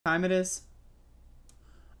Time it is.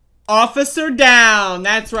 Officer down.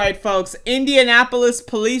 That's right, folks. Indianapolis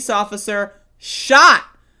police officer shot,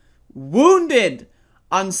 wounded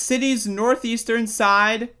on city's northeastern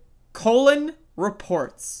side,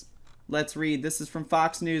 reports. Let's read. This is from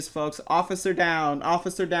Fox News, folks. Officer down.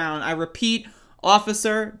 Officer down. I repeat,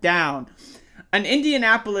 officer down. An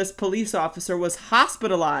Indianapolis police officer was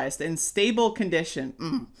hospitalized in stable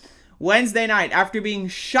condition Wednesday night after being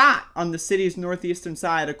shot on the city's northeastern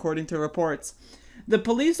side, according to reports. The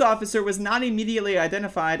police officer was not immediately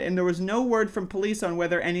identified, and there was no word from police on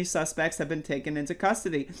whether any suspects have been taken into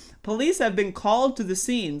custody. Police have been called to the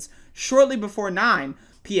scenes shortly before 9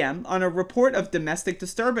 p.m. on a report of domestic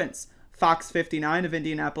disturbance. Fox 59 of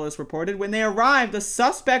Indianapolis reported when they arrived, the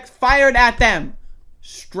suspect fired at them,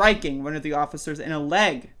 striking one of the officers in a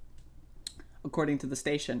leg, according to the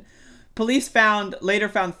station. Police later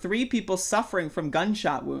found 3 people suffering from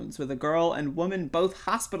gunshot wounds, with a girl and woman both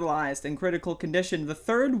hospitalized in critical condition. The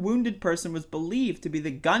third wounded person was believed to be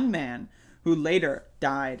the gunman, who later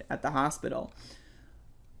died at the hospital.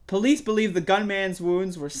 Police believe the gunman's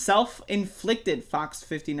wounds were self-inflicted, Fox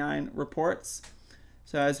 59 reports.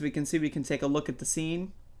 So as we can see, we can take a look at the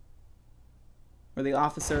scene where the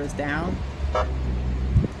officer is down.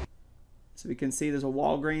 So we can see there's a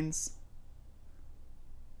Walgreens.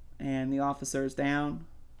 And the officer is down.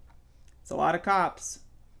 It's a lot of cops.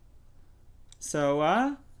 So,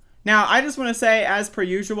 now I just want to say, as per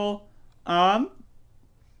usual, no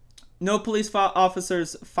police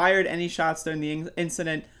officers fired any shots during the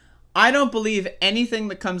incident. I don't believe anything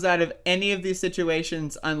that comes out of any of these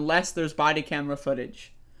situations unless there's body camera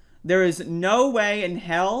footage. There is no way in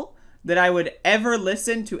hell that I would ever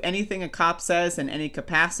listen to anything a cop says in any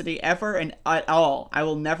capacity ever and at all. I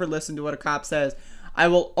will never listen to what a cop says. I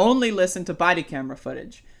will only listen to body camera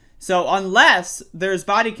footage. So unless there's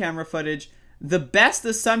body camera footage, the best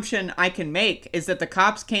assumption I can make is that the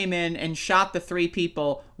cops came in and shot the 3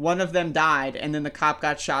 people, one of them died, and then the cop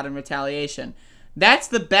got shot in retaliation. That's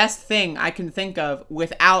the best thing I can think of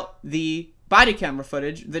without the body camera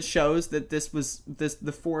footage that shows that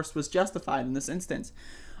the force was justified in this instance.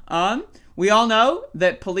 We all know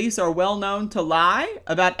that police are well known to lie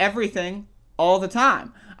about everything all the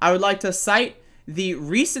time. I would like to cite the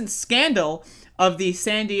recent scandal of the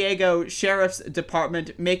San Diego Sheriff's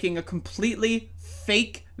Department making a completely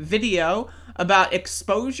fake video about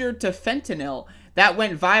exposure to fentanyl. That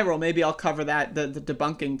went viral. Maybe I'll cover that, the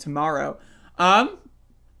debunking, tomorrow. But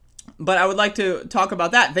I would like to talk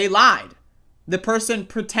about that. They lied. The person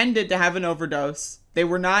pretended to have an overdose. They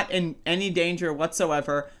were not in any danger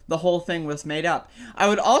whatsoever. The whole thing was made up. I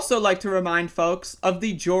would also like to remind folks of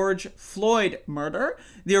the George Floyd murder.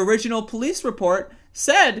 The original police report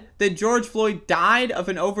said that George Floyd died of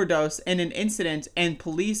an overdose in an incident and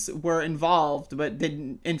police were involved but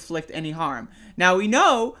didn't inflict any harm. Now we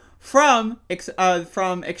know from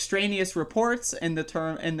extraneous reports in the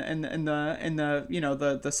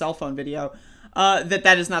cell phone video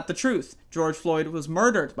that is not the truth. George Floyd was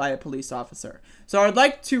murdered by a police officer. So I'd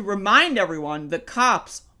like to remind everyone that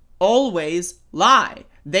cops always lie.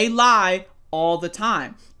 They lie all the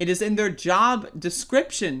time. It is in their job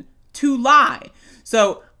description to lie.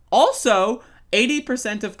 So also,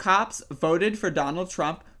 80% of cops voted for Donald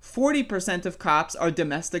Trump. 40% of cops are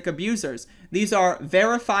domestic abusers. These are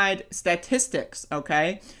verified statistics,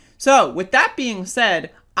 okay? So with that being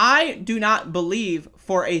said, I do not believe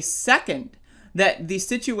for a second that the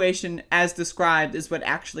situation as described is what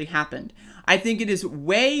actually happened. I think it is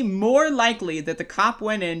way more likely that the cop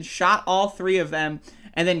went in, shot all 3 of them,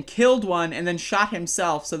 and then killed one, and then shot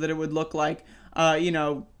himself so that it would look like,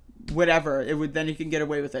 whatever. Then he can get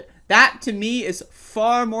away with it. That, to me, is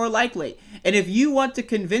far more likely. And if you want to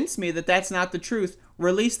convince me that that's not the truth,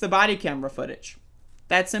 release the body camera footage.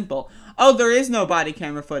 That simple. Oh, there is no body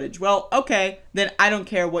camera footage. Well, okay, then I don't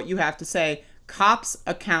care what you have to say. Cops'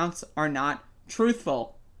 accounts are not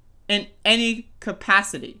truthful in any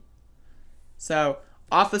capacity. So,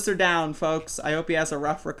 officer down, folks. I hope he has a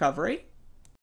rough recovery.